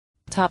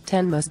Top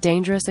 10 most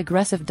dangerous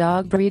aggressive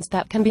dog breeds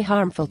that can be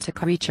harmful to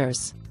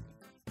creatures.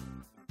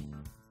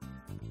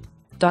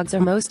 Dogs are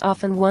most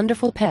often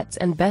wonderful pets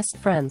and best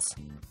friends.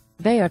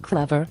 They are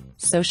clever,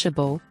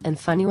 sociable, and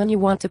funny when you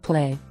want to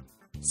play.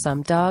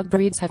 Some dog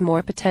breeds have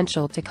more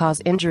potential to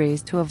cause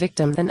injuries to a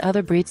victim than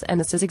other breeds, and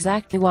this is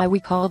exactly why we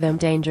call them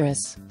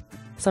dangerous.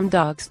 Some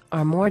dogs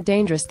are more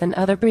dangerous than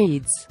other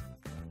breeds.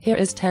 Here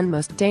is 10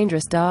 most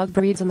dangerous dog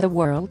breeds in the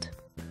world.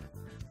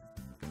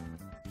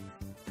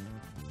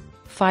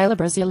 Fila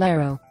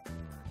Brasileiro.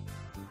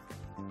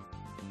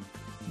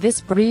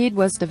 This breed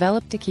was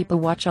developed to keep a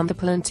watch on the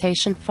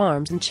plantation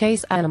farms and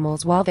chase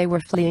animals while they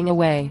were fleeing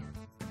away.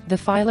 The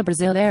Fila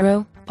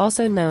Brasileiro,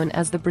 also known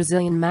as the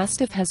Brazilian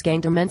Mastiff, has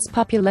gained immense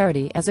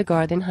popularity as a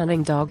guard and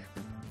hunting dog.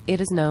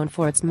 It is known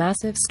for its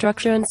massive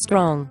structure and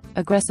strong,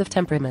 aggressive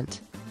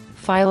temperament.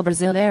 Fila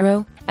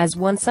Brasileiro, as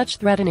one such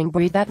threatening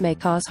breed that may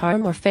cause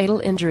harm or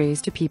fatal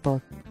injuries to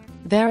people.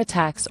 Their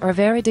attacks are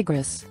very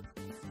vigorous.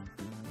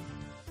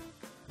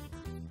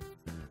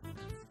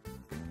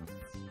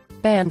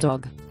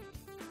 Bandog.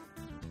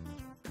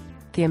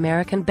 The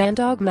American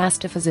bandog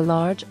Mastiff is a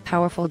large,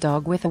 powerful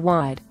dog with a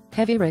wide,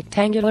 heavy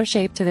rectangular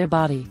shape to their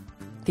body.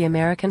 The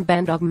American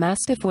bandog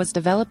Mastiff was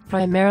developed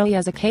primarily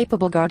as a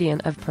capable guardian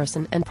of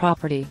person and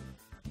property.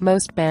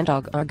 Most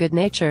bandog are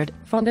good-natured,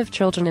 fond of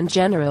children in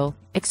general,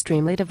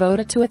 extremely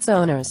devoted to its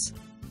owners.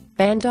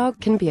 Bandog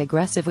can be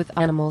aggressive with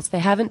animals they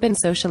haven't been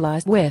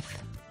socialized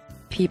with.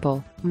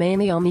 People,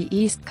 mainly on the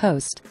East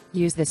Coast,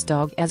 use this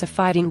dog as a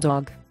fighting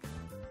dog.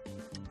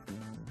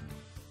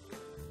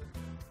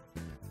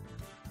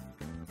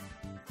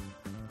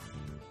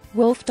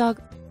 Wolfdog.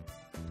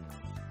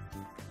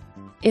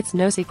 It's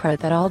no secret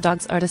that all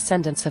dogs are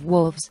descendants of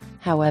wolves,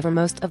 however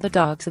most of the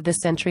dogs of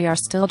this century are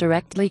still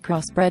directly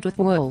crossbred with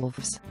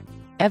wolves.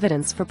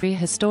 Evidence for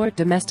prehistoric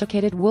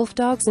domesticated wolf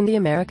dogs in the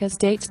Americas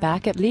dates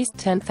back at least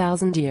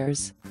 10,000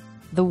 years.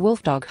 The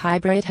wolfdog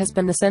hybrid has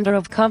been the center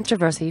of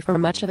controversy for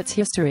much of its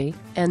history,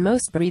 and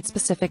most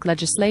breed-specific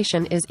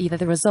legislation is either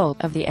the result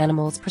of the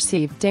animal's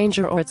perceived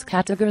danger or its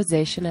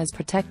categorization as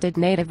protected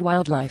native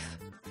wildlife.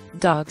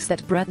 Dogs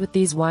that bred with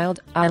these wild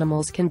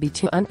animals can be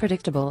too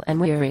unpredictable and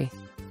wary.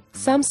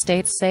 Some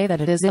states say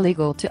that it is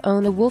illegal to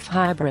own a wolf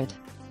hybrid.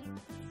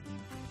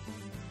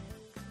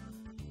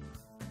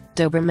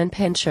 Doberman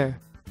Pinscher.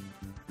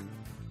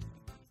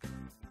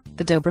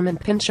 The Doberman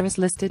Pinscher is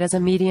listed as a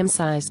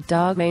medium-sized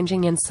dog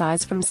ranging in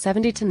size from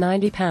 70 to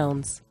 90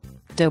 pounds.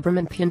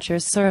 Doberman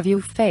Pinschers serve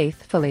you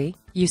faithfully.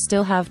 You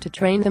still have to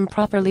train them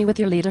properly with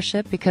your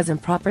leadership because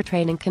improper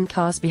training can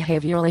cause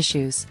behavioral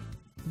issues.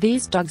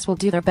 These dogs will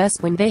do their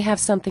best when they have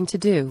something to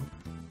do.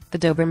 The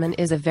Doberman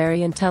is a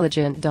very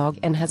intelligent dog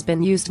and has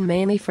been used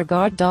mainly for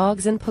guard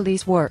dogs and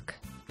police work.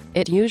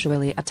 It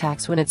usually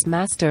attacks when its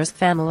master's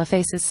family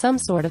faces some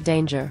sort of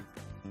danger.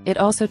 It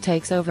also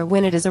takes over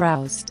when it is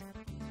aroused.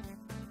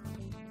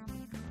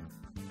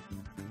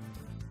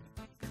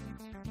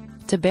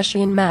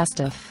 Tibetan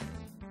Mastiff.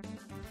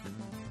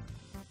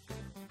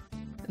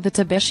 The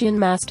Tibetan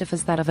Mastiff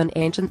is that of an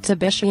ancient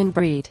Tibetan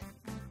breed.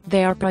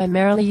 They are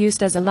primarily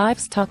used as a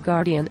livestock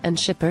guardian and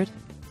shepherd.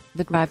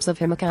 The tribes of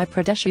Himachal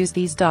Pradesh use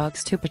these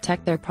dogs to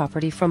protect their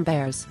property from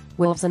bears,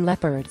 wolves and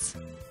leopards.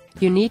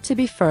 You need to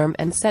be firm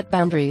and set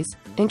boundaries,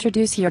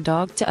 introduce your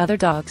dog to other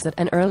dogs at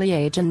an early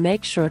age and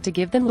make sure to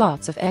give them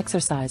lots of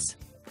exercise.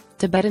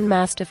 Tibetan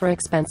Mastiff are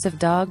expensive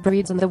dog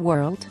breeds in the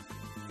world.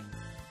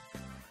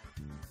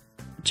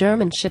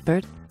 German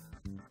Shepherd.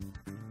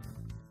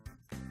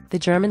 The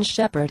German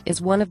Shepherd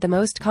is one of the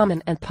most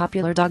common and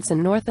popular dogs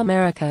in North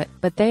America,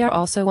 but they are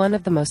also one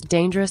of the most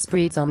dangerous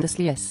breeds on this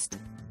list.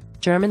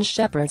 German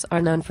Shepherds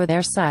are known for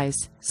their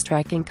size,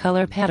 striking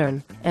color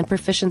pattern, and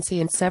proficiency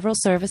in several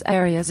service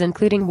areas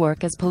including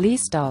work as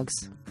police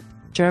dogs.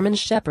 German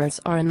Shepherds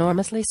are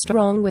enormously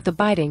strong with a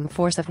biting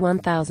force of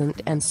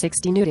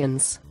 1,060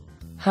 newtons.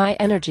 High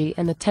energy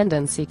and a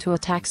tendency to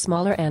attack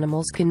smaller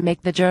animals can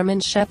make the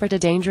German Shepherd a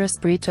dangerous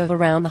breed to have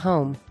around the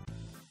home.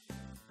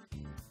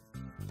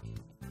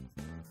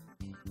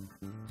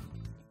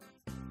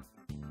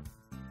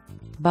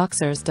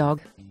 Boxer's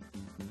dog.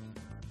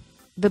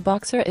 The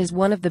boxer is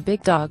one of the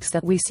big dogs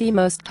that we see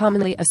most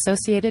commonly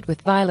associated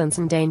with violence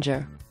and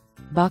danger.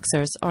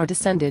 Boxers are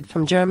descended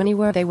from Germany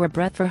where they were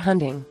bred for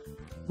hunting.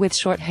 With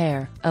short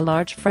hair, a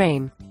large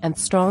frame, and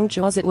strong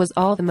jaws, it was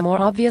all the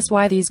more obvious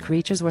why these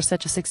creatures were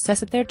such a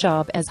success at their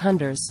job as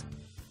hunters.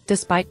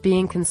 Despite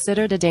being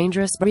considered a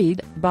dangerous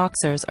breed,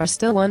 boxers are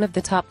still one of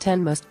the top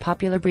 10 most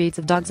popular breeds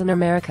of dogs in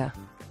America.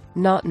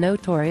 Not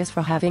notorious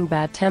for having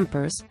bad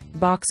tempers,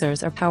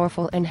 boxers are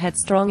powerful and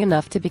headstrong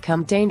enough to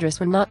become dangerous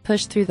when not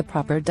pushed through the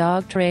proper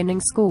dog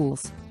training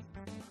schools.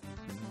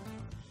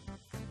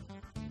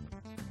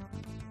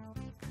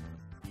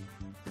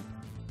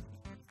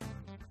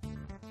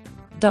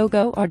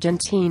 Dogo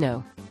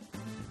Argentino.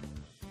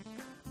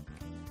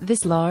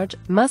 This large,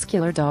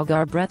 muscular dog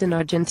are bred in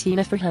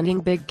Argentina for hunting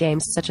big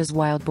games such as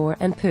wild boar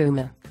and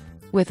puma.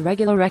 With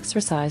regular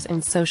exercise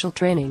and social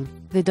training,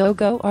 the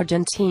Dogo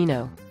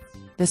Argentino.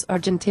 This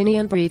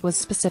Argentinian breed was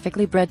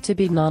specifically bred to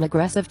be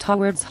non-aggressive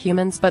towards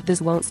humans, but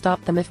this won't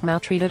stop them if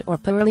maltreated or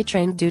poorly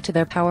trained due to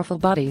their powerful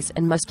bodies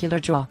and muscular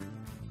jaw.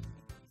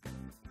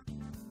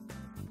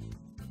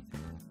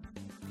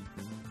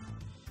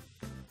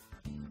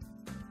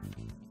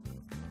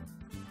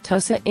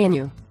 Tosa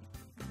Inu.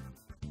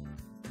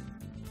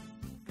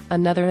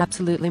 Another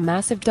absolutely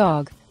massive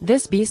dog,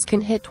 this beast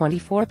can hit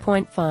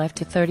 24.5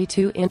 to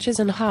 32 inches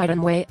in height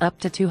and weigh up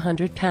to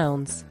 200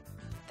 pounds.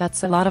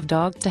 That's a lot of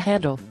dog to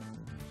handle.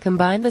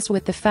 Combine this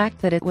with the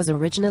fact that it was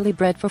originally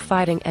bred for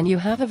fighting and you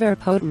have a very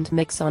potent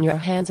mix on your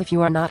hands if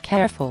you are not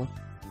careful.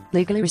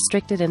 Legally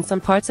restricted in some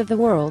parts of the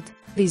world,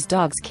 these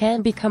dogs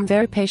can become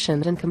very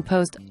patient and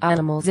composed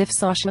animals if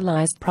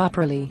socialized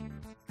properly.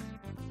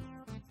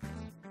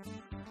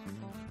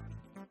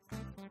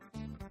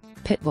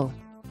 Pitbull.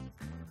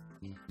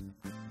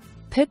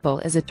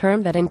 Pitbull is a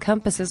term that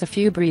encompasses a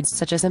few breeds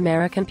such as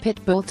American Pit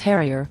Bull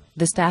Terrier,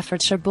 the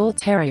Staffordshire Bull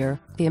Terrier,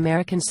 the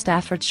American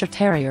Staffordshire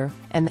Terrier,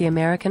 and the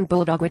American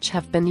Bulldog, which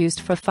have been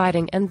used for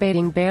fighting and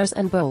baiting bears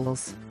and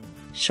bulls.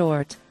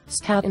 Short,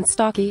 stout and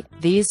stocky,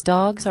 these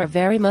dogs are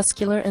very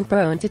muscular and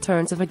prone to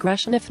turns of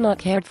aggression if not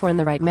cared for in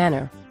the right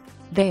manner.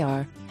 They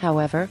are,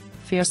 however,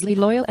 fiercely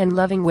loyal and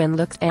loving when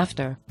looked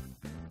after.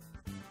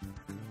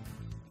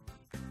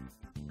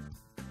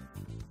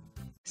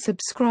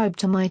 Subscribe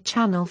to my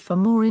channel for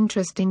more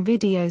interesting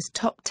videos.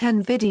 Top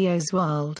 10 Videos World.